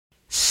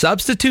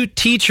substitute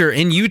teacher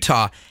in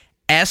Utah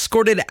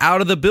escorted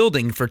out of the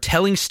building for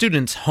telling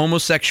students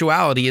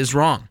homosexuality is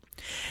wrong.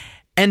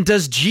 And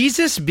does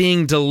Jesus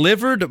being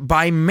delivered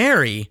by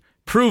Mary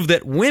prove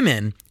that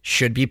women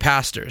should be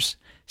pastors?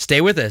 Stay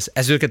with us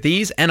as we look at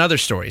these and other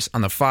stories on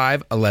the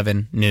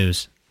 511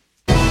 News.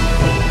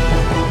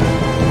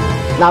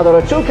 Now, there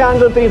are two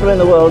kinds of people in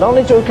the world,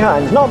 only two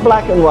kinds, not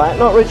black and white,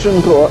 not rich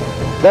and poor.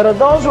 There are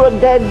those who are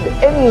dead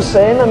in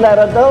sin, and there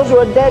are those who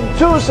are dead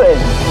to sin.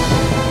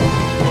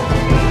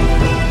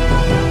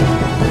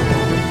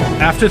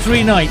 After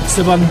 3 nights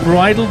of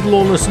unbridled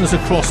lawlessness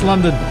across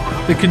London,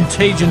 the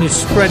contagion is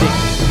spreading.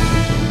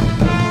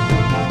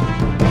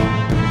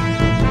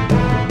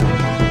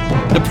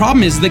 The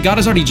problem is that God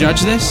has already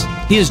judged this.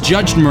 He has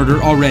judged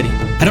murder already.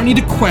 I don't need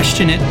to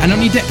question it. I don't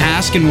need to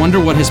ask and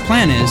wonder what his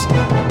plan is.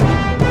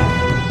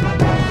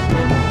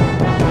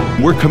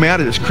 We're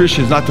commanded as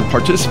Christians not to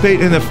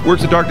participate in the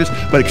works of darkness,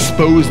 but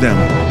expose them.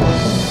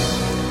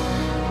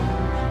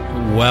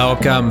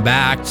 Welcome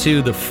back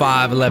to the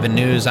 511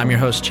 News. I'm your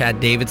host, Chad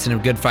Davidson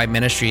of Good Fight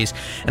Ministries.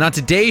 And on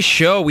today's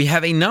show, we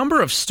have a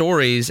number of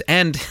stories,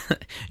 and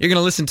you're going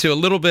to listen to a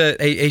little bit,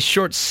 a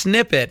short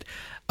snippet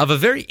of a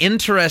very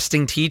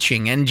interesting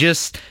teaching, and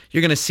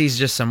you're going to see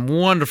just some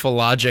wonderful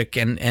logic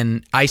and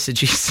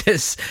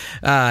eisegesis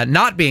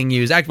not being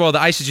used. Well, the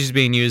eisegesis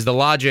being used, the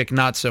logic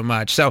not so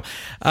much. So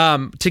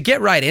to get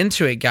right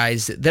into it,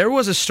 guys, there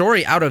was a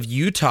story out of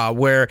Utah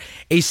where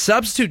a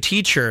substitute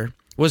teacher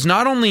was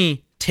not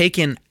only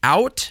taken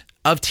out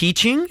of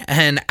teaching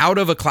and out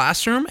of a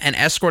classroom and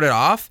escorted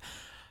off,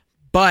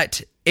 but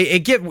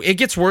it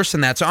gets worse than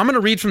that. So I'm going to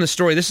read from the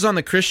story. This is on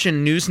the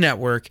Christian News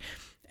Network.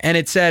 And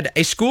it said,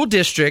 a school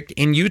district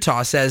in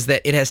Utah says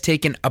that it has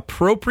taken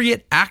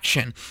appropriate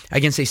action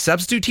against a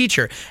substitute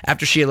teacher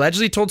after she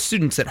allegedly told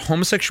students that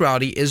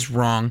homosexuality is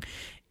wrong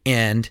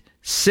and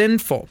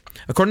sinful.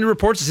 According to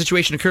reports, the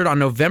situation occurred on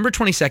November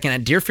 22nd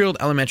at Deerfield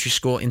Elementary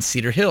School in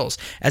Cedar Hills,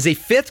 as a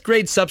 5th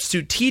grade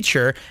substitute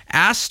teacher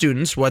asked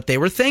students what they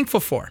were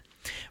thankful for.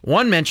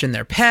 One mentioned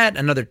their pet,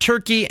 another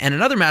turkey, and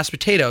another mashed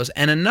potatoes,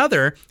 and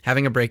another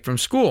having a break from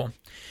school.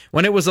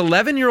 When it was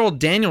 11-year-old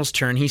Daniel's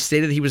turn, he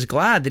stated that he was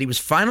glad that he was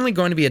finally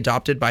going to be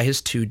adopted by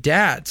his 2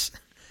 dads.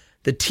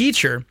 The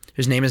teacher,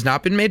 whose name has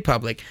not been made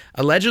public,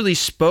 allegedly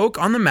spoke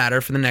on the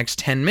matter for the next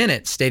 10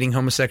 minutes, stating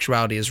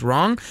homosexuality is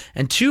wrong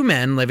and 2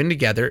 men living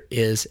together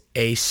is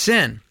a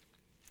sin.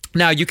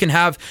 Now, you can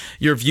have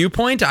your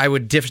viewpoint. I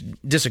would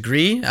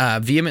disagree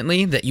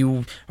vehemently that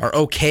you are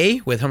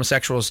okay with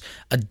homosexuals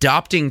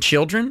adopting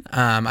children.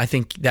 I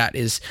think that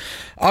is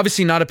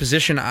obviously not a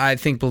position I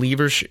think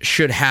believers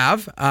should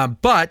have.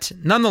 But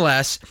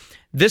nonetheless,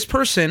 this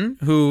person,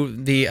 who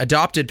the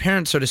adopted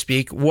parent, so to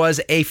speak, was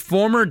a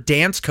former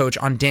dance coach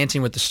on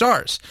Dancing with the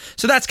Stars.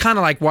 So that's kind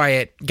of like why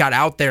it got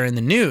out there in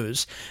the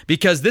news,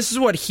 because this is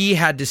what he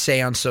had to say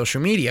on social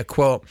media.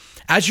 Quote,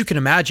 "As you can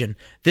imagine,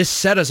 this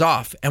set us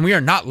off, and we are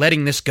not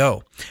letting this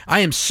go. I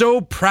am so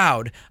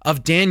proud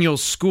of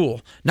Daniel's school.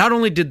 Not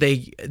only did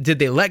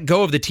they let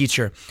go of the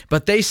teacher,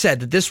 but they said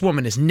that this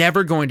woman is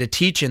never going to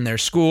teach in their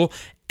school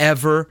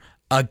ever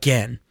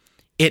again.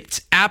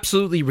 It's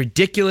absolutely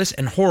ridiculous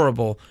and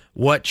horrible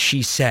what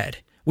she said.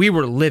 We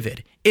were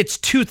livid. It's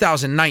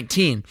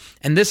 2019,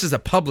 and this is a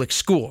public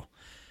school."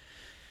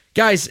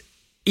 Guys,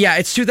 yeah,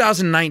 it's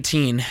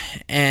 2019,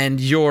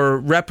 and your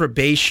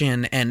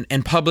reprobation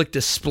and public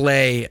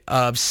display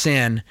of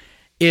sin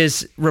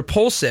is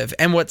repulsive.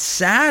 And what's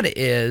sad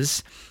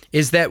is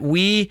that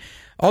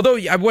although,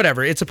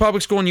 whatever, it's a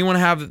public school and you want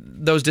to have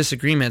those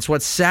disagreements,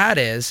 what's sad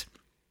is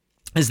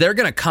they're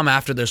going to come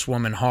after this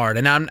woman hard.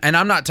 And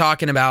I'm not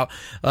talking about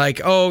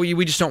like, oh,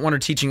 we just don't want her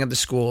teaching at the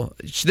school.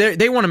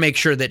 They want to make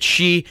sure that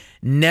she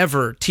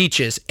never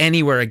teaches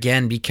anywhere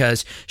again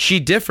because she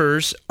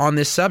differs on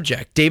this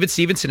subject. David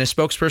Stevenson, a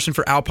spokesperson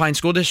for Alpine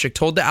School District,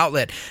 told the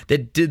outlet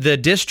that the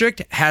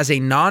district has a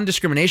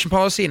non-discrimination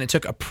policy and it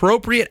took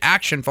appropriate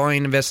action following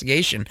an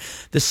investigation.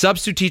 The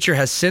substitute teacher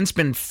has since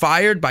been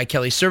fired by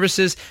Kelly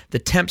Services, the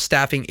temp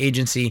staffing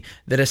agency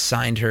that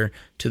assigned her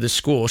to the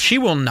school. She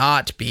will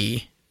not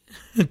be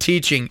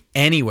teaching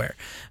anywhere.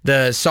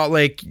 The Salt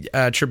Lake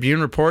Tribune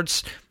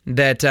reports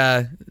that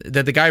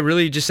the guy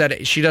really just said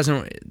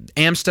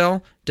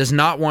Amstel does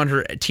not want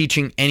her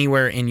teaching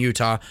anywhere in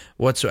Utah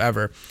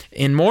whatsoever.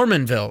 In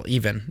Mormonville,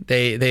 even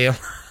they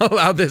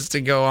allow this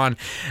to go on.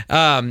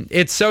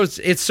 It's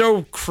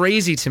so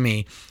crazy to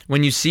me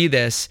when you see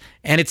this,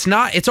 and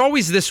it's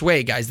always this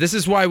way, guys. This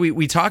is why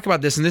we talk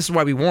about this, and this is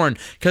why we warn,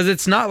 because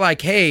it's not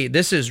like, hey,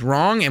 this is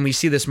wrong, and we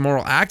see this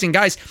moral act. And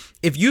guys,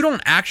 if you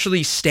don't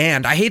actually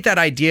stand, I hate that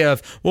idea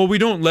of, well, we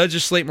don't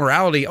legislate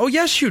morality. Oh,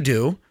 yes, you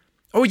do.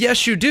 Oh,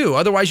 yes, you do.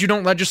 Otherwise, you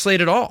don't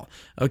legislate at all,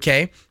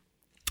 okay?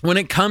 When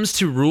it comes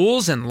to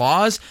rules and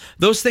laws,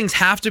 those things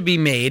have to be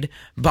made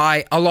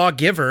by a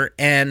lawgiver,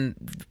 and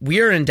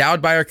we are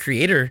endowed by our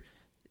Creator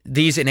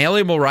these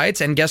inalienable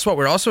rights. And guess what?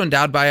 We're also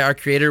endowed by our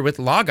Creator with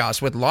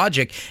logos, with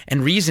logic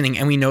and reasoning.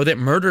 And we know that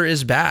murder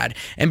is bad.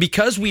 And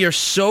because we are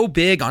so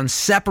big on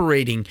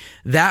separating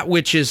that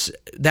which is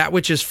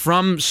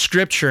from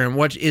Scripture and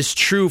what is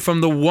true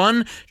from the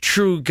one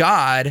true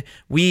God,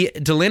 we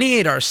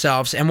delineate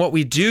ourselves. And what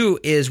we do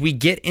is we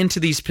get into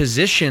these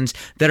positions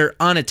that are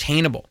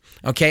unattainable.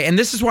 Okay, and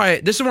this is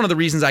one of the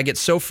reasons I get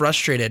so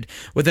frustrated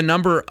with a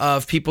number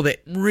of people that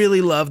really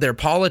love their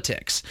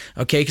politics,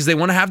 okay, because they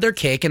want to have their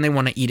cake and they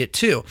want to eat it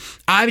too.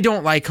 I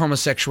don't like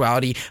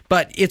homosexuality,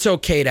 but it's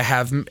okay to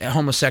have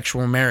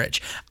homosexual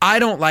marriage. I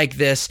don't like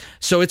this,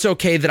 so it's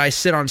okay that I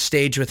sit on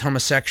stage with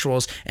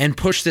homosexuals and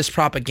push this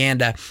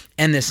propaganda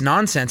and this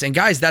nonsense. And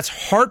guys, that's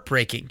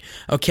heartbreaking,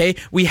 okay?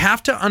 We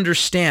have to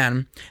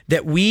understand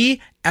that we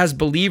as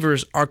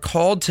believers are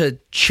called to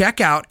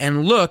check out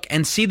and look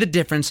and see the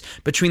difference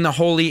between the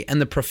holy and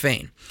the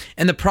profane.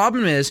 And the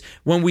problem is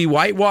when we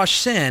whitewash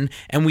sin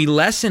and we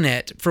lessen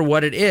it for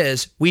what it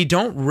is, we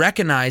don't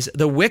recognize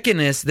the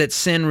wickedness that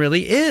sin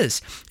really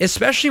is,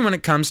 especially when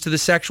it comes to the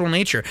sexual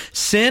nature.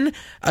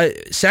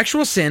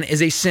 Sexual sin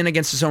is a sin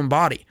against his own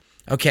body,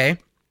 okay?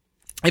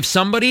 If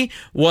somebody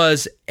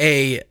was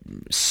a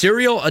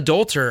serial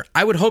adulterer,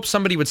 I would hope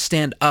somebody would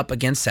stand up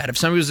against that. If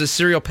somebody was a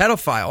serial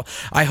pedophile,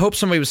 I hope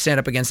somebody would stand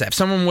up against that. If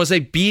someone was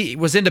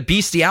into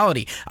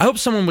bestiality, I hope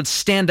someone would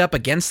stand up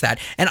against that.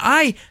 And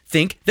I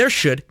think there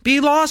should be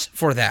laws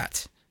for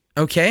that.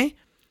 Okay?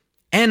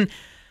 And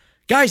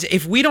guys,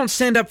 if we don't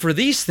stand up for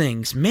these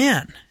things,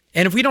 man,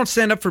 and if we don't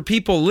stand up for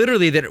people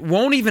literally that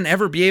won't even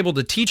ever be able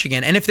to teach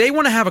again, and if they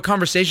want to have a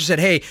conversation, said,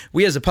 hey,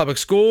 we as a public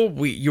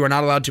school, you are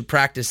not allowed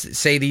to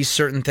say these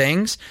certain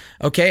things,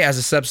 okay, as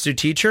a substitute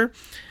teacher,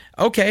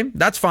 okay,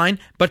 that's fine.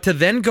 But to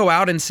then go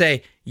out and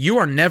say, you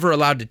are never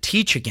allowed to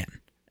teach again,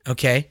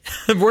 okay,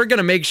 we're going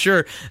to make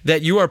sure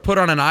that you are put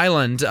on an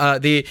island.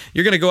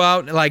 You're going to go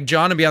out like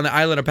John and be on the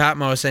island of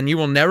Patmos, and you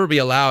will never be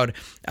allowed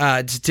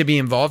to be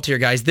involved here,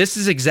 guys. This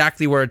is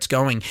exactly where it's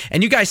going.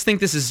 And you guys think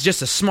this is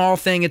just a small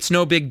thing. It's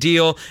no big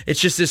deal. It's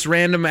just this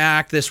random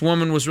act. This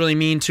woman was really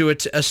mean to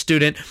a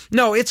student.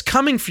 No, it's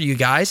coming for you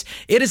guys.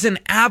 It is an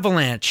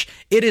avalanche.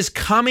 It is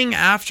coming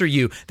after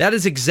you. That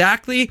is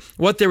exactly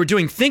what they were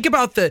doing. Think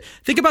about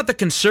the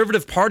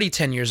Conservative Party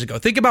 10 years ago.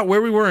 Think about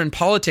where we were in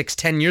politics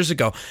 10 years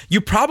ago. You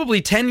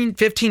probably 10,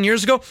 15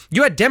 years ago,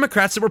 you had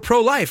Democrats that were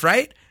pro-life,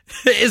 right?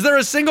 Is there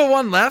a single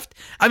one left?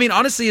 I mean,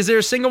 honestly, is there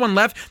a single one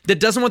left that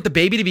doesn't want the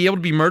baby to be able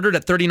to be murdered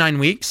at 39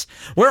 weeks?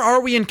 Where are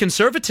we in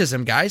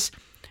conservatism, guys?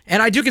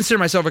 And I do consider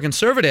myself a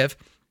conservative,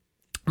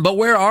 but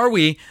where are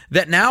we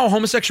that now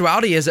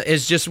homosexuality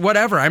is just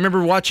whatever? I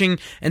remember watching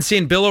and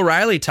seeing Bill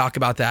O'Reilly talk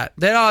about that.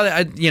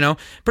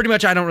 Pretty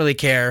much I don't really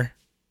care.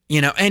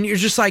 And you're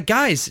just like,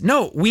 guys,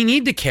 no, we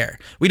need to care.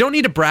 We don't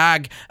need to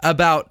brag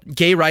about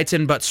gay rights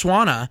in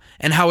Botswana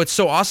and how it's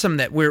so awesome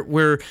that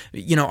we're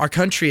our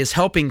country is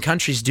helping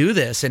countries do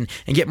this and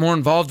get more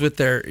involved with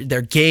their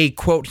gay,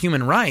 quote,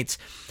 human rights.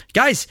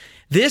 Guys,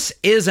 this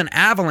is an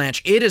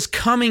avalanche. It is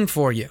coming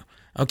for you.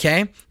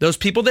 Okay? Those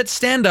people that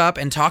stand up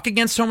and talk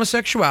against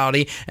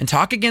homosexuality and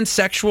talk against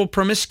sexual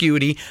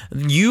promiscuity,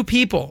 you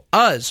people,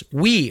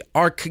 we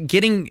are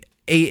getting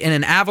in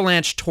an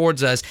avalanche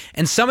towards us,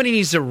 and somebody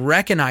needs to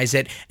recognize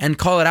it and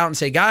call it out and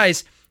say,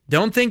 guys,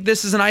 don't think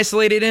this is an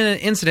isolated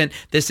incident.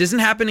 This isn't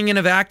happening in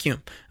a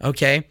vacuum,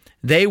 okay?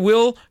 They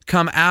will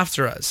come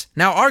after us.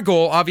 Now, our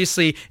goal,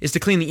 obviously, is to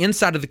clean the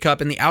inside of the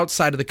cup, and the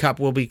outside of the cup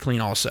will be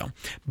clean also.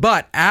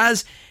 But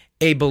as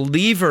a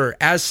believer,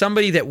 as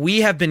somebody that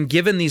we have been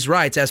given these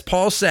rights, as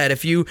Paul said,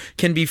 if you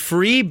can be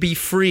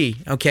free,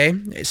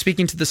 okay?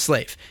 Speaking to the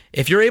slave.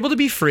 If you're able to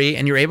be free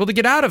and you're able to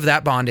get out of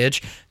that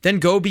bondage, then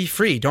go be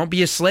free. Don't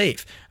be a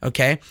slave,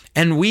 okay?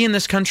 And we in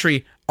this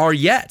country are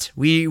yet.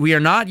 We are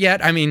not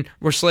yet. I mean,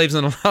 we're slaves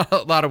in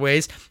a lot of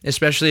ways,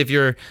 especially if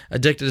you're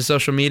addicted to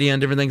social media and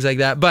different things like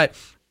that. But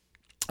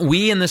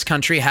we in this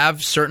country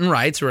have certain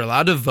rights. We're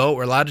allowed to vote.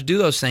 We're allowed to do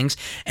those things.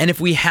 And if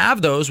we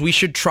have those, we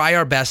should try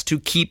our best to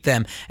keep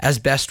them as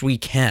best we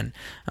can.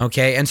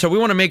 Okay. And so we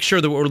want to make sure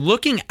that we're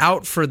looking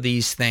out for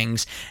these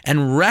things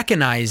and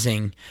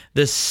recognizing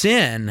the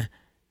sin.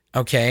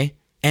 Okay.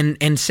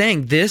 And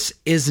saying this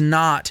is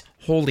not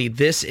holy.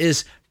 This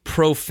is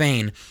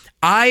profane.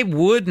 I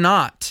would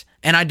not,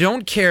 and I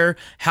don't care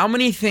how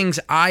many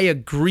things I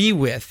agree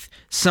with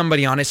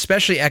somebody on,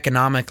 especially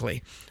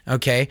economically,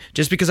 okay?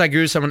 Just because I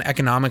agree with someone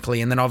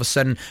economically and then all of a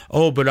sudden,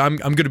 but I'm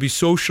going to be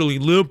socially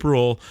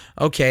liberal.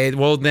 Okay,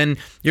 well then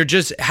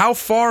how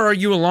far are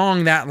you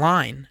along that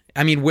line?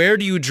 I mean, where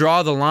do you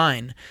draw the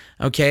line?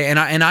 Okay, and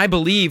I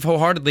believe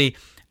wholeheartedly,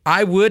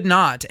 I would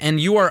not, and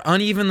you are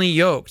unevenly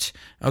yoked,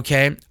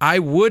 okay? I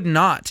would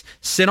not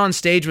sit on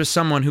stage with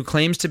someone who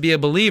claims to be a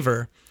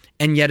believer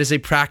and yet is a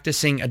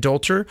practicing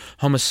adulterer,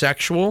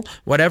 homosexual,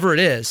 whatever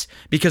it is,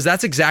 because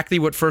that's exactly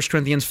what 1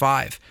 Corinthians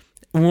 5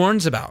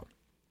 warns about.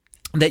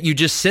 That you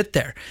just sit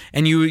there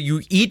and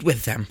you eat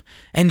with them,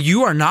 and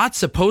you are not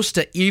supposed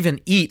to even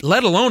eat,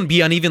 let alone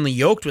be unevenly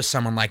yoked with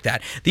someone like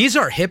that. These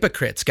are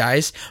hypocrites,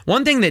 guys.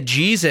 One thing that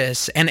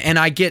Jesus, and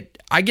I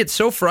get I get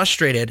so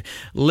frustrated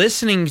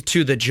listening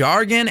to the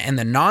jargon and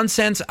the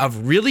nonsense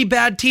of really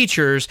bad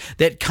teachers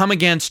that come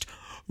against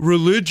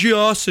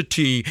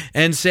religiosity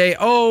and say,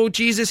 oh,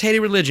 Jesus hated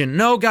religion.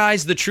 No,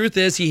 guys, the truth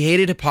is he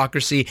hated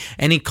hypocrisy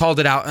and he called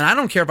it out. And I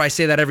don't care if I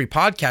say that every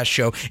podcast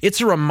show.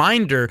 It's a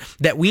reminder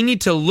that we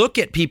need to look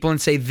at people and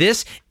say,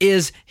 this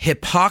is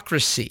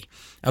hypocrisy.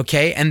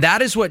 Okay, and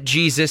that is what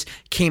Jesus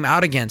came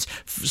out against.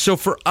 So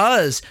for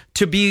us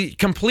to be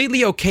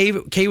completely okay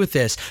with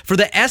this, for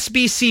the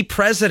SBC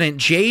president,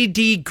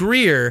 J.D.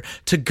 Greer,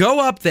 to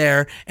go up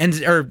there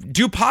and or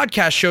do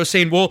podcast shows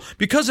saying, well,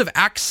 because of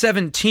Acts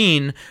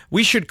 17,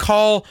 we should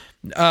call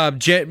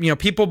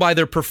people by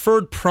their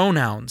preferred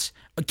pronouns.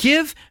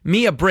 Give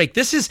me a break.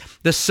 This is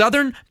the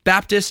Southern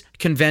Baptist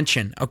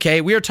Convention,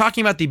 okay? We are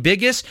talking about the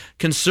biggest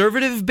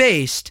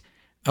conservative-based,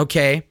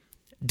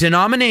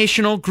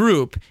 denominational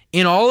group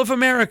in all of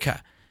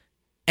America.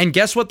 And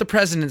guess what the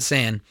president's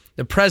saying?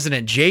 The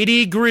president,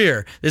 J.D.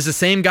 Greer, is the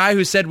same guy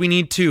who said we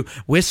need to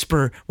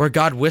whisper where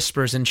God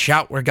whispers and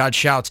shout where God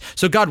shouts.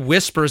 So God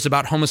whispers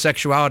about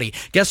homosexuality.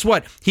 Guess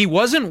what? He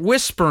wasn't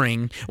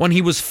whispering when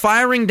he was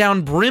firing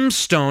down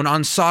brimstone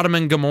on Sodom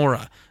and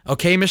Gomorrah.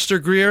 Okay,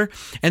 Mr. Greer?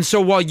 And so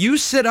while you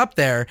sit up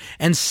there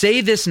and say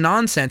this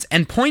nonsense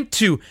and point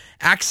to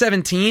Acts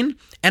 17,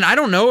 and I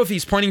don't know if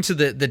he's pointing to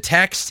the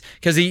text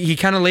because he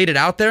kind of laid it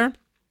out there.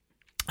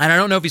 And I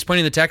don't know if he's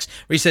pointing to the text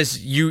where he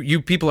says,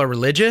 you people are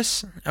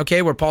religious,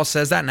 okay, where Paul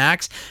says that in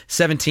Acts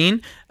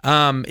 17.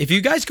 If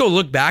you guys go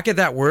look back at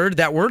that word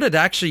had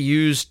actually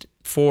used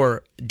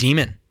for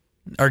demon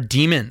or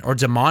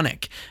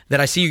demonic, that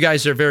I see you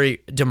guys are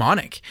very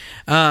demonic.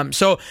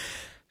 So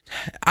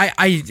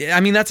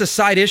I mean, that's a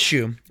side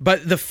issue,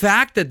 but the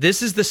fact that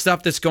this is the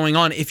stuff that's going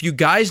on, if you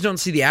guys don't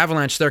see the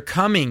avalanche, they're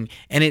coming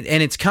and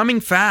it's coming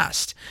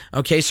fast.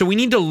 Okay. So we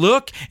need to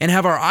look and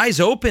have our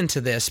eyes open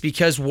to this,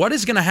 because what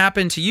is going to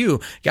happen to you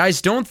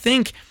guys? Don't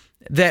think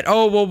that,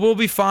 oh, well, we'll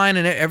be fine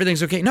and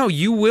everything's okay. No,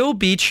 you will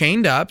be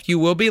chained up. You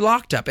will be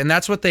locked up. And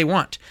that's what they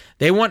want.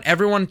 They want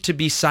everyone to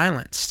be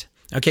silenced.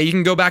 Okay, you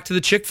can go back to the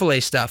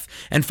Chick-fil-A stuff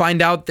and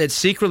find out that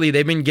secretly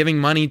they've been giving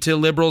money to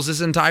liberals this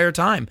entire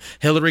time.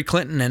 Hillary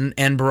Clinton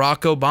and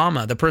Barack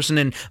Obama, the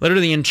person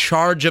literally in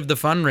charge of the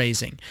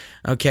fundraising.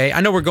 Okay, I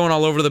know we're going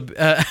all over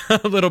a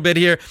little bit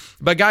here,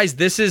 but guys,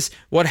 this is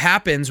what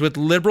happens with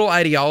liberal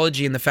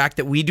ideology and the fact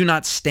that we do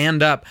not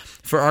stand up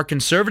for our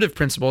conservative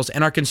principles,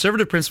 and our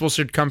conservative principles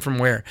should come from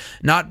where?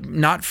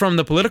 Not from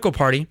the political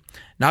party.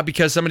 Not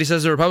because somebody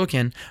says they're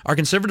Republican. Our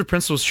conservative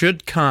principles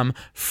should come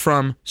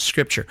from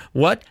Scripture.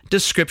 What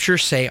does Scripture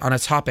say on a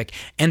topic?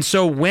 And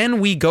so when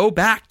we go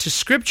back to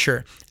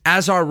Scripture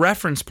as our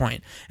reference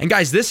point, and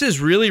guys, this is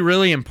really,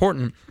 really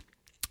important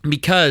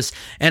because,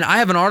 and I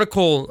have an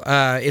article,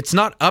 it's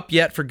not up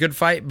yet for Good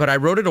Fight, but I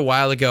wrote it a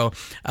while ago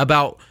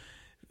about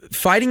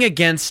fighting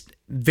against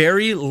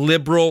very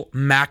liberal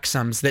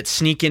maxims that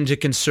sneak into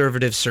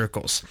conservative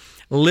circles.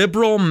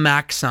 Liberal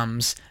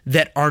maxims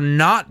that are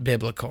not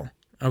biblical.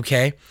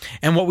 Okay.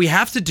 And what we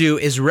have to do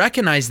is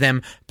recognize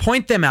them,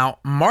 point them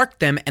out, mark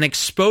them, and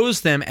expose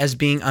them as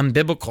being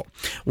unbiblical.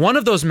 One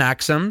of those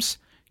maxims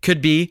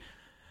could be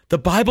the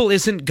Bible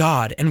isn't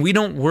God and we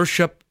don't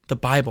worship the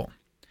Bible.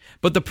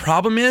 But the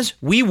problem is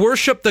we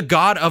worship the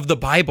God of the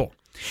Bible.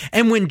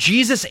 And when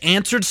Jesus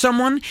answered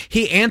someone,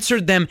 he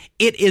answered them,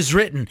 it is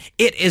written,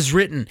 it is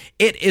written,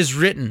 it is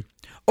written.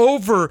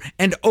 Over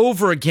and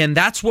over again,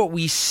 that's what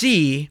we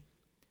see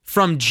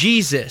from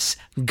Jesus,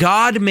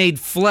 God made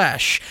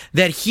flesh,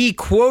 that he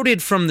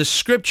quoted from the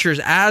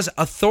Scriptures as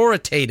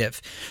authoritative.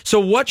 So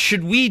what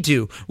should we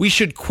do? We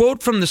should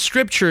quote from the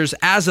Scriptures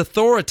as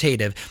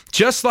authoritative.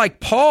 Just like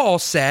Paul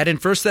said in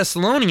 1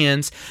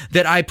 Thessalonians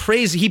that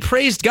he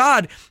praised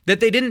God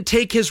that they didn't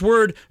take his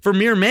word for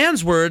mere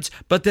man's words,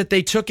 but that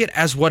they took it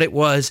as what it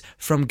was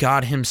from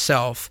God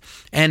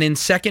himself. And in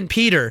 2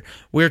 Peter,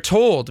 we're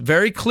told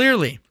very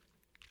clearly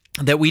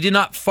that we did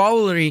not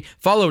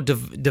follow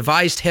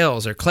devised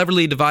tales or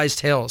cleverly devised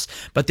tales,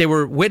 but they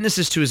were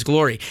witnesses to his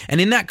glory. And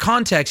in that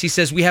context, he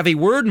says, we have a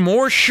word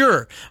more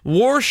sure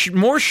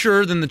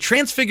than the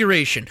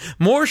transfiguration,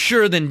 more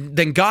sure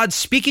than God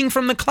speaking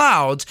from the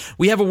clouds.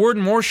 We have a word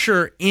more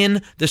sure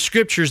in the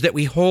Scriptures that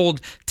we hold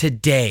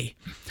today.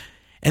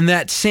 And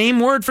that same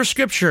word for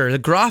Scripture, the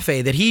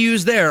graphe that he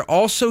used there,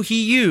 also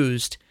he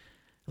used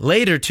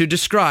later to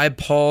describe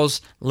Paul's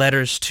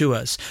letters to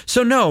us.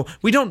 So no,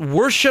 we don't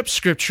worship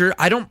Scripture.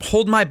 I don't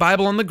hold my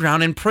Bible on the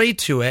ground and pray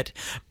to it,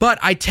 but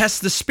I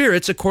test the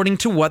spirits according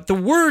to what the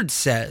Word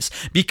says,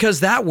 because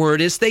that word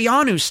is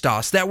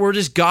theopneustos. That word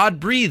is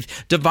God-breathed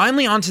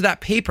divinely onto that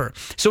paper.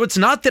 So it's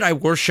not that I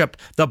worship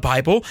the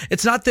Bible.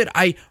 It's not that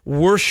I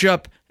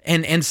worship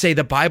and say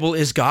the Bible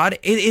is God.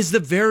 It is the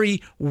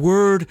very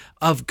Word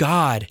of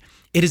God.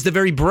 It is the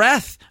very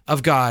breath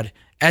of God,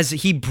 as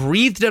he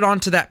breathed it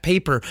onto that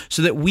paper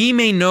so that we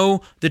may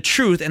know the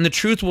truth, and the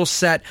truth will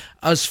set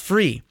us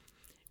free.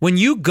 When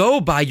you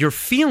go by your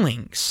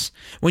feelings,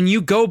 when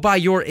you go by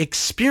your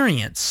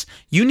experience,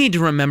 you need to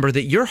remember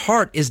that your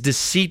heart is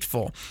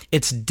deceitful.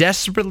 It's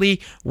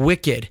desperately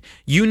wicked.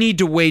 You need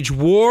to wage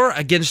war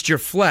against your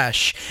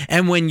flesh.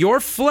 And when your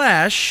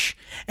flesh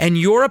and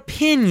your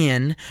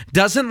opinion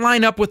doesn't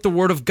line up with the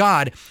Word of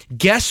God,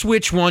 guess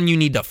which one you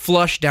need to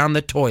flush down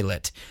the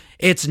toilet?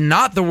 It's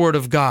not the Word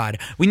of God.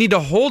 We need to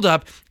hold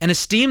up and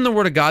esteem the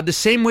Word of God the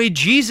same way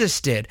Jesus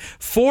did,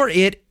 for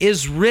it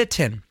is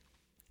written.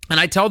 And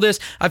I've told this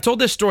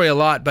story a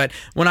lot, but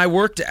when I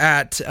worked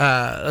at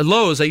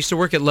Lowe's, I used to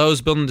work at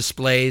Lowe's building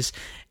displays,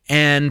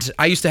 and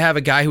I used to have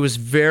a guy who was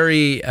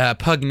very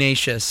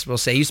pugnacious, we'll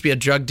say. He used to be a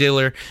drug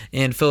dealer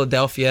in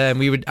Philadelphia,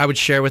 and I would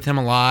share with him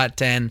a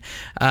lot, and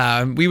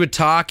we would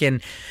talk,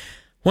 and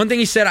one thing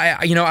he said,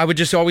 I would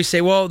just always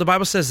say, well, the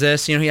Bible says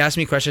this. He asked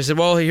me a question. I said,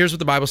 well, here's what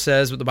the Bible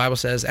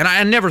says, And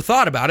I never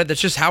thought about it.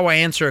 That's just how I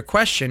answer a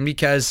question,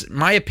 because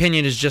my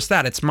opinion is just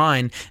that. It's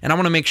mine, and I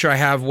want to make sure I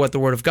have what the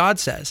Word of God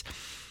says.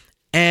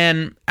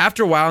 And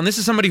after a while, and this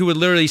is somebody who would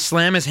literally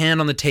slam his hand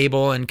on the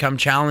table and come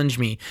challenge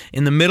me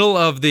in the middle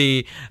of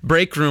the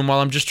break room while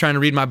I'm just trying to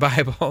read my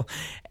Bible.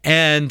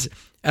 And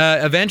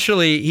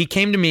eventually he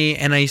came to me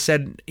and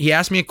he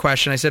asked me a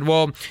question. I said,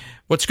 well,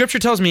 what Scripture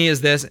tells me is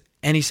this.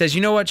 And he says,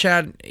 you know what,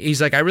 Chad?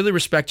 He's like, I really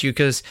respect you,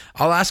 because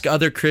I'll ask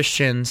other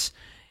Christians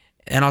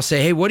and I'll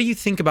say, hey, what do you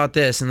think about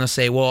this? And they'll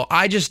say, well,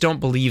 I just don't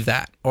believe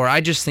that, or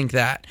I just think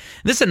that.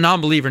 This is a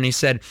non-believer, and he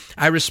said,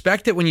 I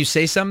respect that when you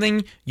say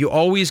something, you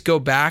always go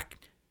back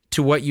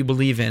to what you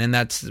believe in, and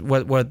that's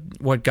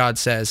what God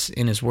says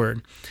in His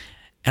Word.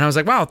 And I was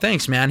like, wow,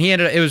 thanks, man.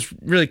 It was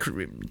really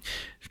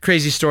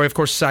crazy story, of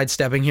course,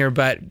 sidestepping here,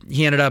 but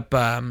he ended up,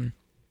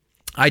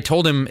 I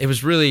told him, it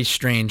was really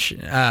strange,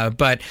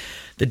 but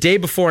the day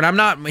before, and I'm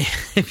not,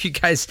 if you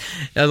guys,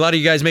 a lot of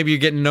you guys, maybe you're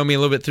getting to know me a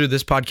little bit through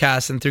this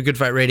podcast and through Good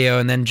Fight Radio,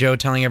 and then Joe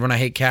telling everyone I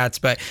hate cats,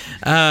 but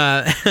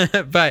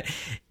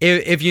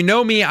if you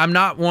know me, I'm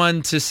not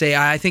one to say,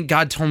 I think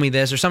God told me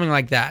this, or something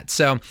like that.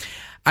 So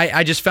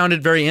I just found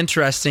it very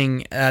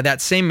interesting.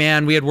 That same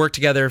man, we had worked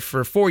together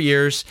for 4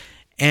 years,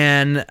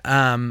 and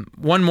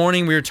one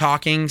morning we were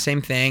talking,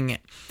 same thing,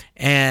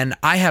 and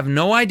I have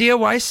no idea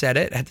why I said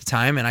it at the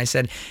time, and I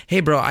said,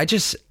 hey bro, I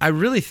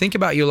really think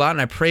about you a lot,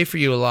 and I pray for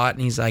you a lot.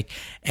 And he's like,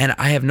 and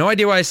I have no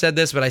idea why I said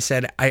this, but I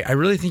said, I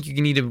really think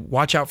you need to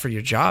watch out for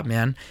your job,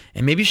 man,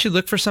 and maybe you should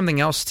look for something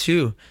else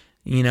too.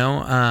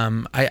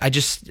 I'm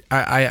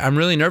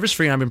really nervous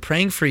for you, and I've been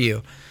praying for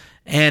you.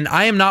 And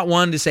I am not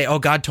one to say, oh,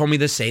 God told me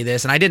to say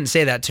this. And I didn't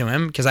say that to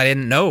him because I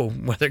didn't know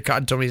whether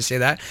God told me to say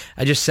that.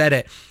 I just said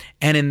it.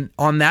 And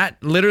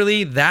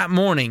literally that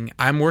morning,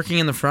 I'm working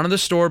in the front of the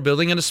store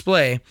building a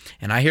display,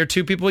 and I hear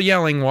two people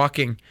yelling,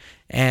 walking.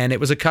 And it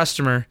was a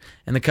customer.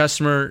 And the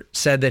customer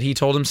said that he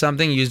told him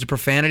something, he used a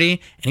profanity,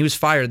 and he was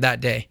fired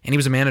that day. And he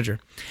was a manager.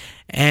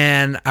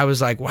 And I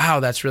was like, wow,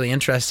 that's really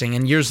interesting.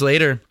 And years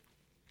later,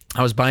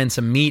 I was buying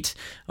some meat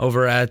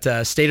over at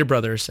Stater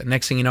Brothers, and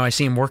next thing you know, I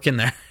see him working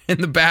there in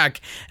the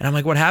back, and I'm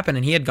like, what happened?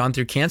 And he had gone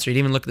through cancer. He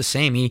didn't even look the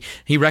same.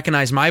 He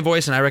recognized my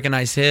voice, and I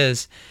recognized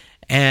his,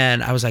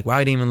 and I was like, wow,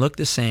 he didn't even look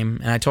the same.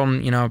 And I told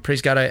him,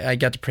 praise God, I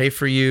got to pray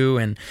for you,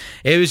 and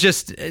it was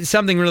just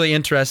something really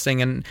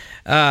interesting. And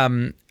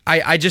I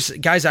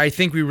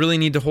think we really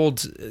need to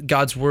hold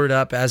God's Word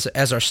up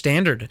as our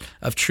standard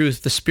of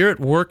truth. The Spirit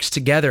works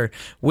together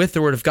with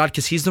the Word of God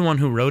because He's the one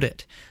who wrote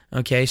it.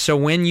 Okay, so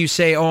when you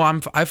say,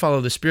 oh, I follow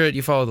the Spirit,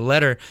 you follow the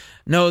letter.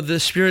 No, the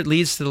Spirit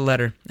leads to the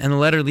letter, and the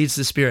letter leads to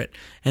the Spirit.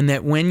 And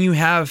that when you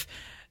have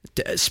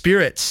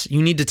spirits,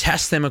 you need to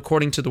test them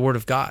according to the Word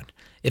of God.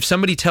 If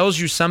somebody tells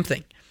you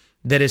something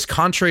that is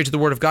contrary to the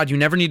Word of God, you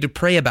never need to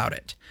pray about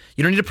it.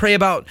 You don't need to pray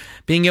about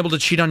being able to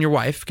cheat on your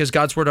wife, because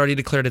God's Word already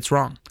declared it's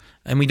wrong.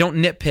 And we don't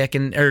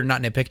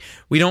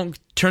we don't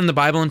turn the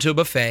Bible into a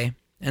buffet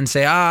and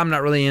say, I'm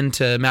not really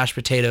into mashed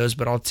potatoes,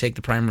 but I'll take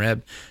the prime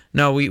rib.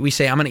 No, we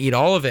say, I'm going to eat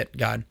all of it,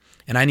 God.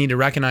 And I need to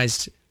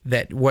recognize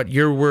that what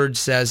your word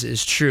says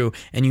is true,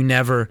 and you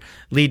never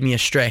lead me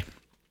astray.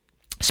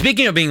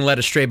 Speaking of being led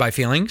astray by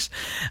feelings,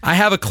 I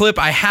have a clip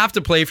I have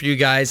to play for you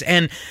guys.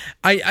 And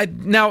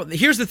now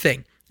here's the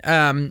thing.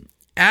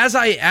 As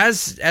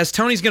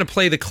Tony's going to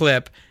play the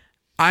clip,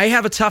 I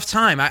have a tough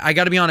time. I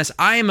got to be honest.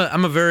 I'm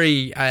a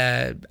very,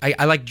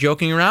 I like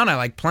joking around. I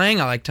like playing.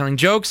 I like telling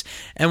jokes.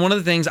 And one of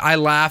the things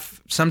I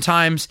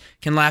sometimes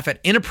can laugh at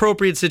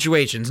inappropriate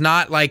situations,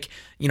 not like,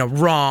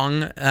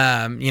 wrong,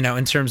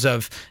 in terms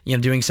of,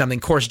 doing something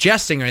coarse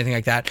jesting or anything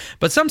like that.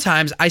 But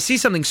sometimes I see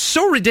something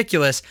so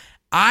ridiculous,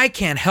 I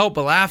can't help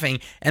but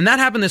laughing. And that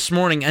happened this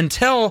morning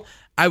until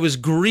I was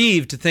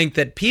grieved to think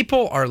that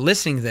people are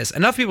listening to this.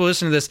 Enough people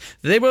listening to this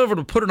that they were able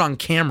to put it on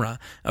camera,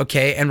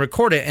 okay, and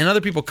record it, and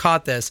other people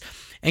caught this.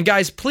 And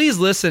guys, please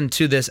listen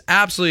to this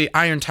absolutely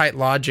iron-tight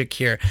logic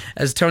here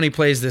as Tony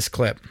plays this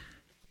clip.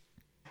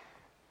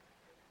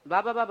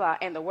 Blah, blah, blah, blah,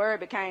 and the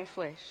Word became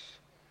flesh.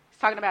 It's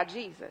talking about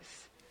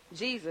Jesus.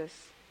 Jesus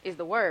is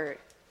the Word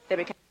that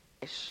became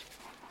flesh.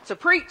 To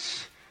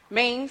preach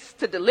means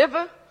to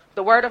deliver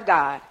the Word of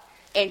God,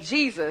 and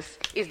Jesus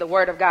is the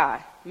Word of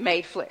God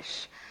made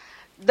flesh.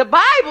 The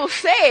Bible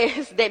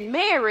says that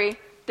Mary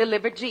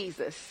delivered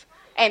Jesus,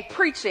 and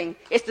preaching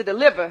is to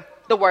deliver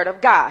the word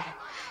of God.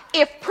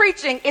 If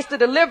preaching is to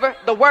deliver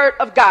the word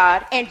of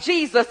God, and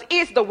Jesus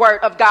is the word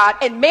of God,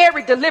 and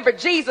Mary delivered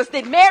Jesus,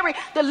 then Mary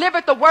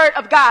delivered the word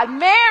of God.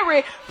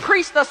 Mary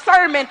preached a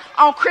sermon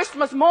on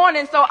Christmas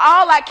morning. So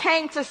all I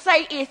came to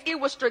say is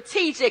it was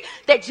strategic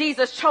that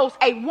Jesus chose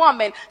a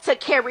woman to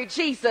carry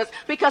Jesus,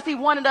 because he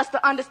wanted us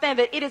to understand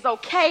that it is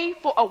okay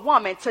for a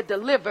woman to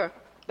deliver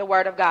the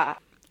word of God.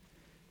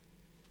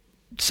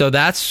 So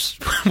that's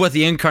what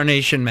the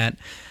incarnation meant.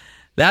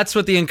 That's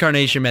what the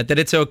incarnation meant, that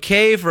it's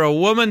okay for a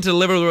woman to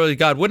deliver the word of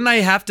God. Wouldn't I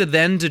have to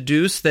then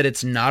deduce that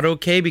it's not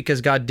okay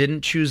because God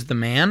didn't choose the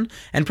man?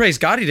 And praise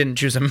God, he didn't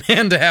choose a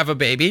man to have a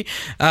baby.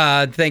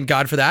 Thank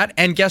God for that.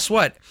 And guess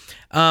what?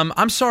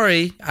 I'm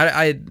sorry,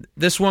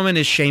 this woman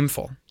is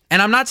shameful.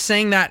 And I'm not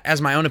saying that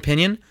as my own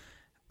opinion.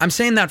 I'm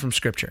saying that from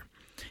Scripture.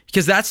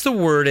 Because that's the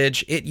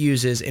wordage it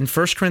uses in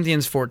 1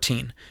 Corinthians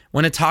 14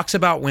 when it talks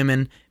about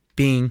women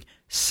being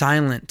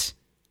silent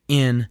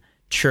in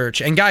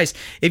church. And guys,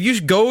 if you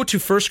go to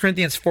 1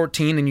 Corinthians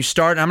 14 and you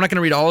start, and I'm not going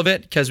to read all of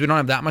it because we don't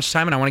have that much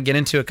time and I want to get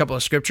into a couple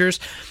of scriptures,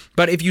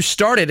 but if you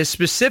started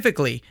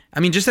specifically, I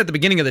mean, just at the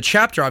beginning of the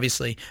chapter,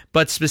 obviously,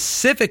 but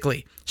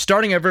specifically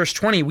starting at verse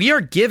 20, we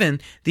are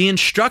given the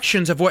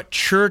instructions of what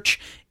church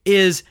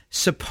is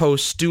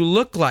supposed to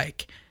look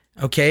like.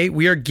 Okay?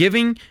 We are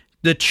giving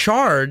the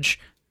charge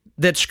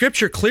that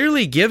Scripture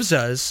clearly gives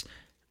us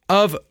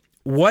of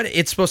what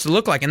it's supposed to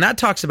look like. And that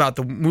talks about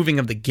the moving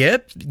of the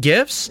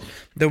gifts,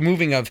 the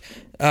moving of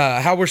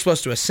how we're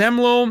supposed to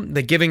assemble,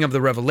 the giving of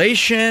the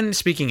revelation,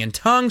 speaking in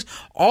tongues,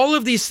 all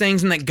of these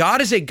things, and that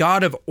God is a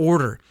God of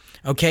order.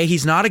 Okay?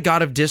 He's not a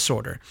God of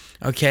disorder.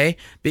 Okay?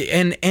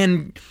 And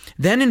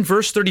then in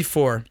verse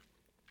 34,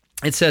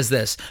 it says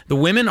this: the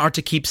women are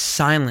to keep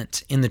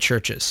silent in the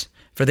churches,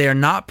 for they are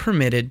not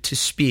permitted to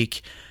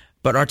speak,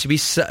 but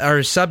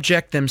are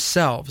subject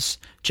themselves,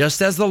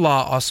 just as the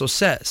law also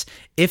says.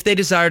 If they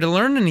desire to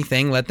learn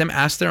anything, let them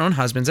ask their own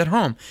husbands at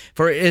home.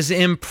 For it is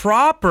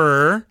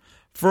improper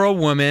for a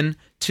woman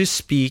to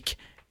speak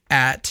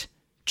at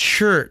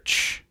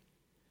church.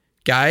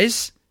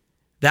 Guys,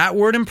 that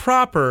word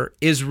improper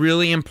is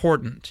really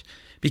important,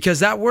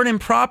 because that word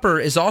improper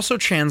is also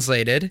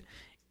translated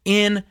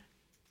in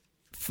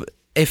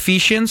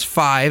Ephesians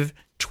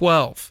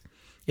 5:12.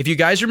 If you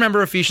guys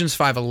remember Ephesians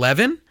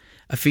 5:11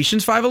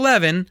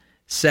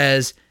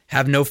 says,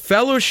 have no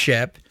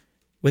fellowship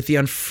with the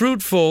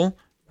unfruitful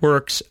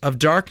works of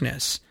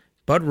darkness,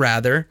 but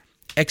rather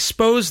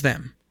expose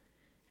them.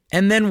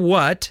 And then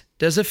what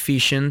does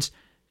Ephesians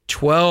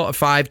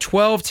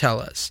 5:12 tell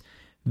us?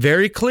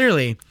 Very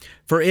clearly,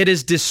 for it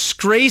is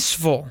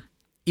disgraceful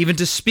even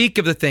to speak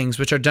of the things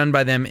which are done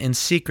by them in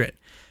secret.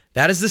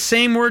 That is the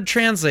same word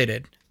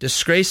translated,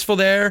 disgraceful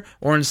there,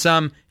 or in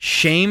some,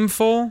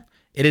 shameful.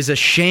 It is a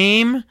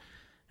shame,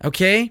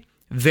 okay?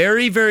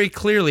 Very, very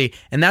clearly.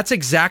 And that's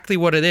exactly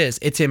what it is.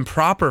 It's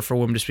improper for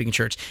women to speak in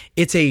church.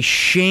 It's a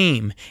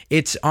shame.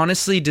 It's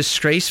honestly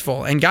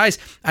disgraceful. And guys,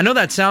 I know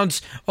that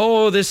sounds,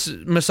 this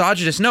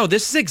misogynist. No,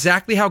 this is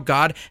exactly how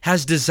God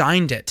has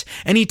designed it.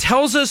 And he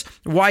tells us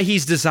why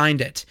he's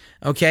designed it,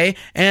 okay?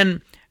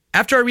 And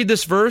after I read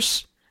this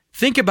verse,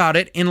 think about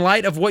it in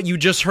light of what you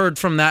just heard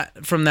from that.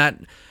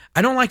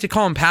 I don't like to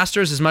call them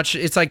pastors as much.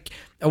 It's like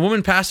a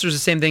woman pastor is the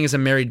same thing as a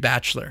married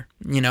bachelor.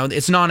 You know,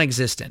 it's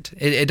non-existent.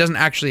 It doesn't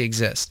actually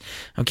exist.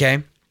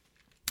 Okay.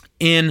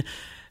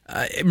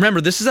 Remember,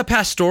 this is a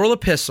pastoral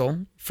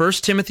epistle, 1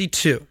 Timothy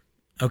 2.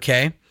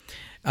 Okay.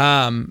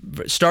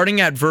 Starting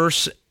at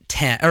verse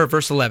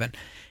 11.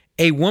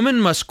 A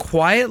woman must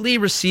quietly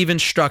receive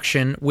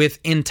instruction with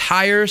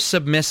entire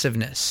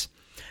submissiveness.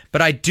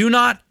 But I do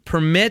not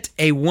permit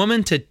a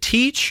woman to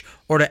teach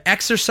or to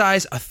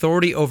exercise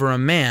authority over a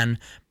man,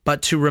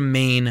 but to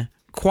remain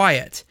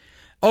quiet.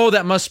 Oh,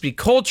 that must be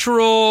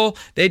cultural.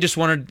 They just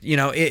wanted,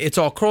 it's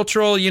all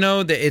cultural,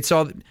 it's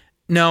all...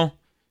 No,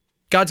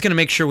 God's going to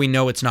make sure we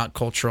know it's not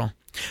cultural.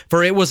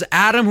 For it was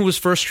Adam who was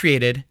first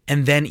created,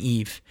 and then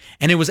Eve.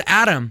 And it was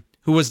Adam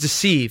who was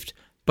deceived,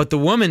 but the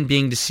woman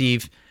being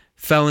deceived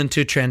fell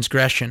into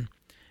transgression.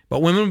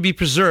 But women will be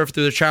preserved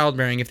through their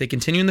childbearing if they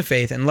continue in the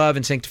faith and love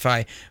and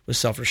sanctify with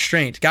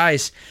self-restraint.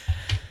 Guys,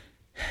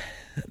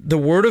 the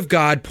Word of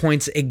God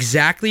points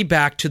exactly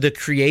back to the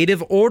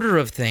creative order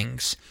of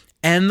things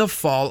and the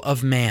fall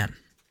of man,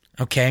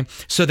 okay?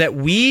 So that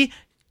we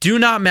do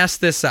not mess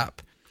this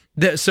up.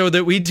 So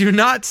that we do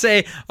not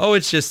say,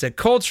 it's just a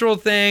cultural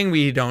thing,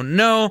 we don't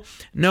know.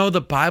 No, the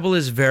Bible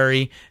is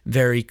very,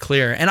 very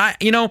clear. And I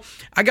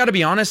got to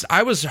be honest,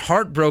 I was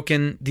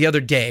heartbroken the other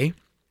day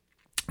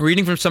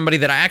reading from somebody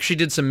that I actually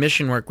did some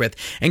mission work with.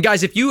 And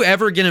guys, if you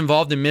ever get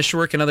involved in mission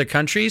work in other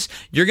countries,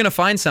 you're going to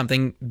find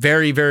something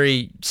very,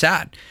 very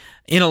sad.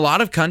 In a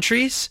lot of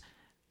countries,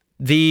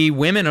 the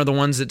women are the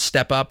ones that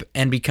step up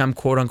and become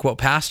quote unquote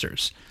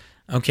pastors.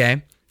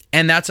 Okay.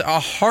 And that's a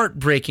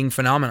heartbreaking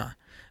phenomena.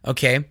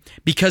 Okay.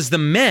 Because the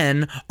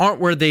men aren't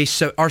where they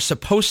are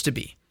supposed to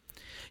be.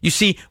 You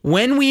see,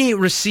 when we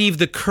receive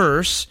the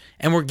curse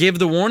and we're given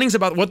the warnings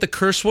about what the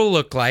curse will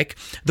look like,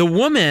 the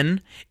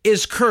woman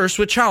is cursed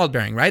with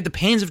childbearing, right? The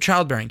pains of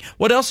childbearing.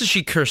 What else is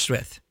she cursed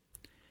with?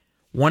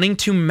 Wanting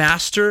to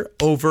master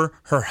over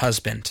her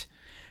husband.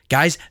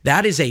 Guys,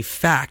 that is a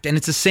fact. And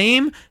it's the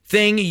same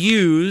thing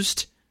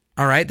used,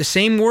 all right? The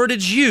same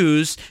wordage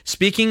used,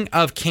 speaking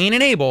of Cain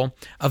and Abel,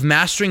 of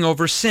mastering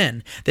over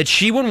sin, that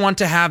she would want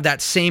to have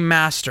that same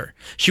master.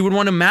 She would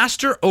want to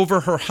master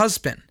over her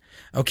husband.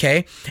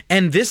 Okay?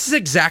 And this is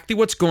exactly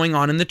what's going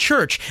on in the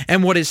church.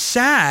 And what is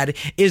sad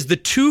is the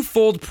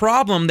twofold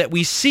problem that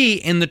we see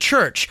in the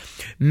church.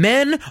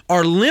 Men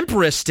are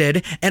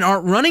limp-wristed and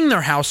aren't running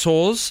their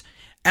households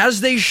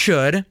as they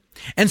should.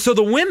 And so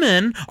the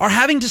women are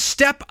having to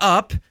step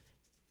up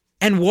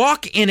and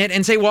walk in it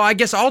and say, well, I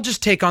guess I'll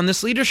just take on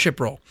this leadership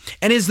role.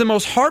 And it is the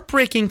most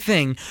heartbreaking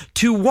thing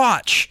to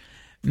watch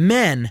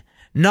men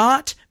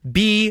not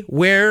be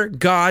where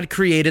God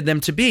created them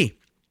to be.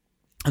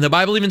 And the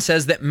Bible even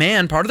says that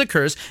man, part of the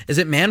curse, is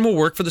that man will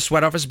work for the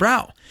sweat off his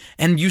brow.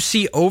 And you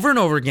see over and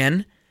over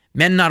again,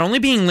 men not only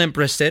being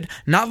limp-wristed,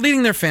 not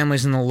leading their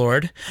families in the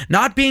Lord,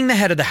 not being the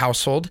head of the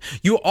household,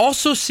 you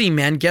also see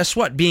men, guess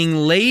what, being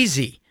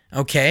lazy.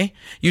 Okay?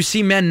 You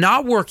see men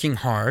not working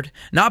hard,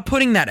 not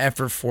putting that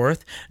effort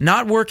forth,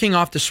 not working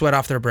off the sweat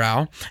off their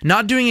brow,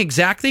 not doing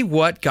exactly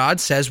what God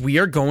says we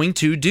are going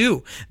to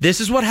do. This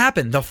is what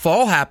happened. The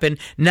fall happened.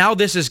 Now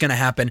this is going to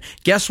happen.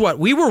 Guess what?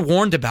 We were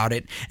warned about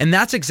it, and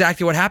that's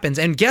exactly what happens.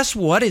 And guess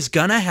what is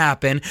going to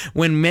happen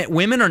when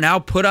women are now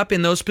put up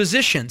in those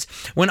positions?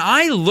 When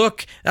I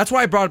look, that's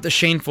why I brought up the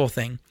shameful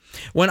thing.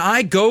 When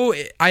I go,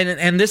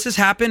 and this has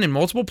happened in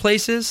multiple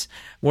places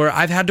where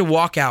I've had to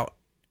walk out,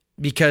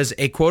 because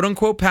a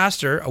quote-unquote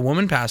pastor, a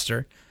woman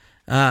pastor,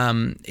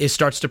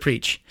 starts to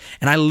preach.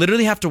 And I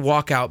literally have to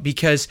walk out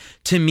because,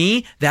 to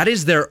me, that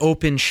is their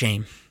open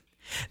shame.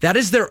 That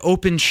is their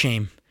open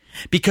shame.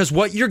 Because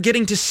what you're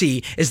getting to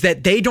see is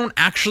that they don't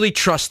actually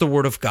trust the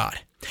Word of God.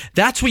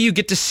 That's what you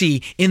get to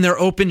see in their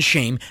open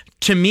shame.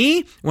 To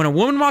me, when a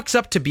woman walks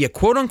up to be a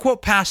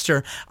quote-unquote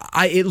pastor,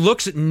 it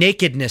looks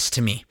nakedness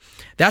to me.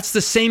 That's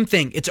the same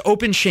thing. It's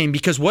open shame,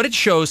 because what it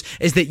shows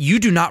is that you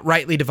do not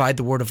rightly divide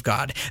the word of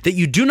God, that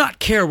you do not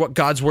care what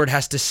God's word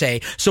has to say.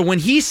 So when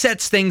he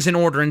sets things in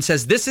order and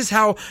says, this is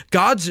how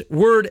God's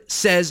word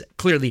says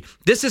clearly,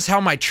 this is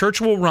how my church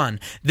will run,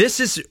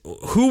 this is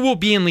who will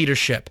be in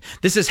leadership,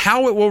 this is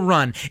how it will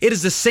run. It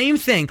is the same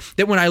thing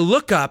that when I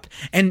look up,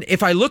 and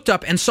if I looked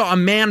up and saw a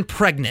man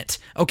pregnant,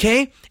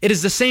 okay, it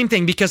is the same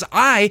thing, because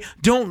I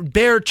don't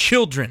bear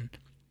children.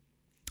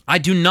 I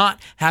do not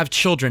have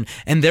children,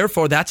 and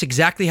therefore that's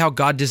exactly how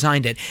God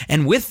designed it.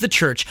 And with the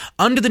church,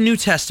 under the New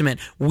Testament,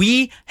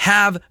 we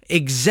have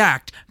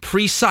exact,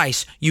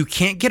 precise, you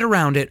can't get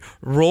around it,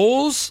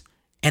 roles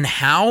and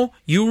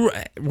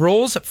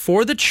roles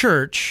for the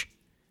church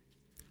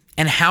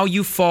and how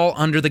you fall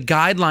under the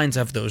guidelines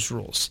of those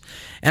rules.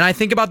 And I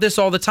think about this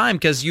all the time,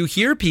 because you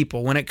hear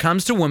people, when it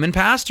comes to women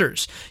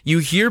pastors, you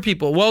hear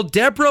people, well,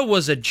 Deborah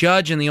was a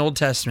judge in the Old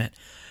Testament.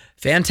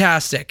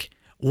 Fantastic.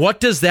 What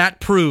does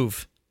that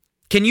prove?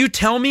 Can you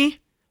tell me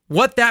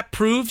what that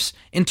proves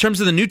in terms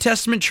of the New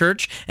Testament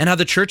church and how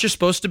the church is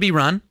supposed to be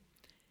run?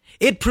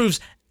 It proves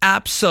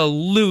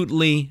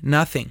absolutely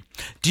nothing.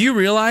 Do you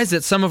realize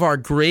that some of our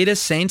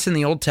greatest saints in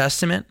the Old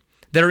Testament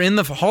that are in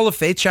the Hall of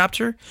Faith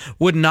chapter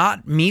would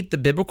not meet the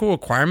biblical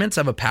requirements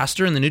of a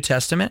pastor in the New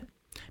Testament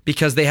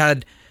because they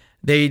had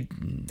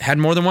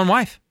more than one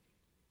wife,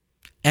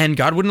 and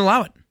God wouldn't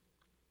allow it?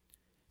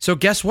 So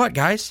guess what,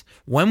 guys?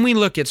 When we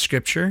look at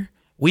Scripture,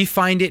 we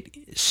find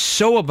it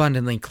so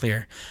abundantly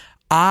clear.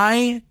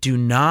 I do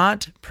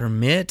not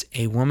permit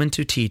a woman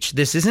to teach.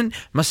 This isn't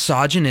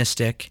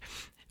misogynistic,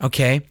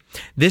 okay?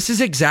 This is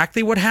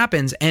exactly what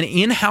happens. And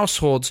in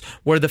households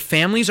where the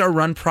families are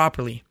run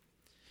properly,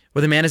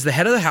 where the man is the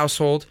head of the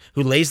household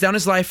who lays down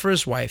his life for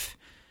his wife,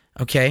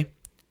 okay?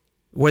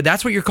 Where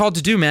that's what you're called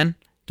to do, men.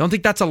 Don't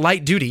think that's a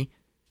light duty.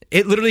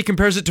 It literally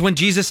compares it to when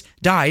Jesus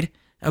died,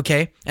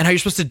 okay? And how you're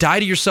supposed to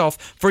die to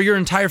yourself for your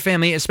entire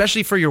family,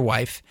 especially for your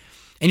wife.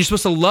 And you're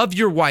supposed to love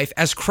your wife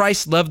as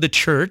Christ loved the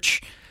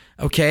church,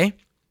 okay?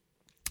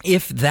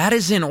 If that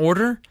is in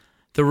order,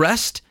 the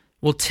rest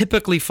will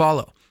typically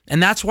follow.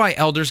 And that's why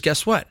elders,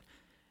 guess what?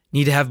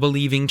 Need to have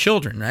believing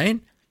children,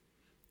 right?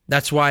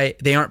 That's why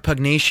they aren't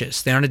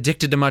pugnacious. They aren't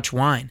addicted to much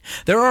wine.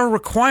 There are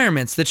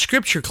requirements that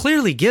Scripture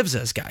clearly gives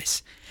us,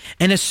 guys.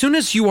 And as soon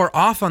as you are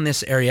off on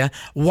this area,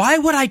 why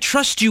would I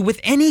trust you with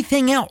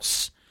anything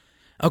else?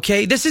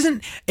 Okay, this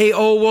isn't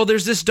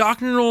there's this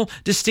doctrinal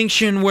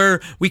distinction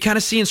where we kind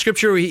of see in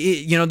Scripture,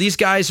 these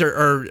guys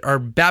are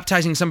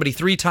baptizing somebody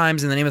 3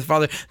 times in the name of the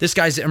Father. This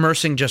guy's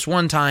immersing just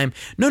 1 time.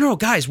 No,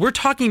 guys, we're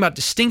talking about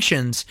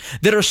distinctions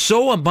that are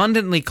so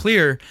abundantly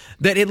clear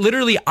that it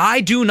literally,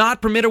 I do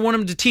not permit a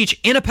woman to teach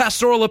in a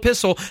pastoral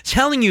epistle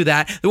telling you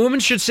that the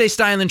woman should stay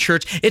silent in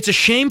church. It's a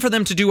shame for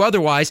them to do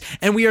otherwise.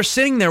 And we are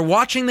sitting there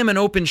watching them in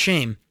open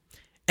shame.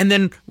 And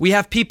then we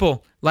have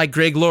people like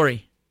Greg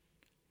Laurie,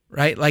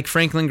 right? Like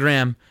Franklin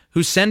Graham,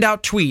 who send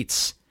out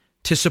tweets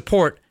to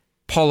support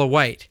Paula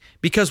White.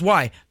 Because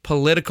why?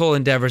 Political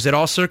endeavors. It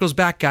all circles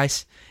back,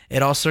 guys.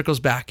 It all circles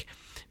back.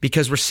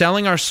 Because we're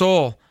selling our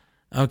soul,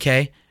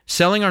 okay?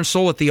 Selling our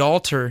soul at the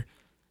altar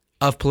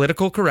of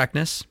political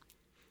correctness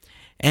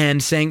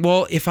and saying,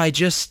 well, if I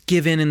just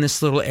give in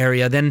this little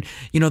area, then,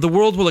 the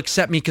world will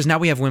accept me because now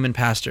we have women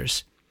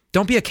pastors.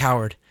 Don't be a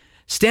coward.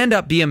 Stand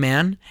up, be a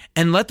man,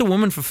 and let the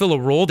woman fulfill a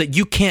role that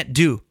you can't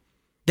do,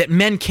 that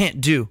men can't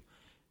do.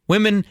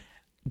 Women,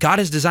 God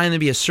has designed them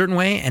to be a certain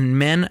way and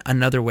men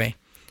another way.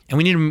 And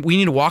we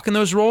need to walk in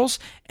those roles,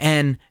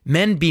 and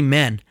men be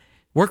men.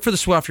 Work for the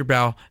sweat off your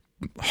brow,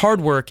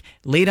 hard work,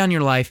 lay down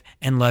your life,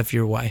 and love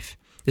your wife.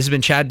 This has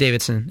been Chad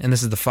Davidson, and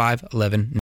this is the 511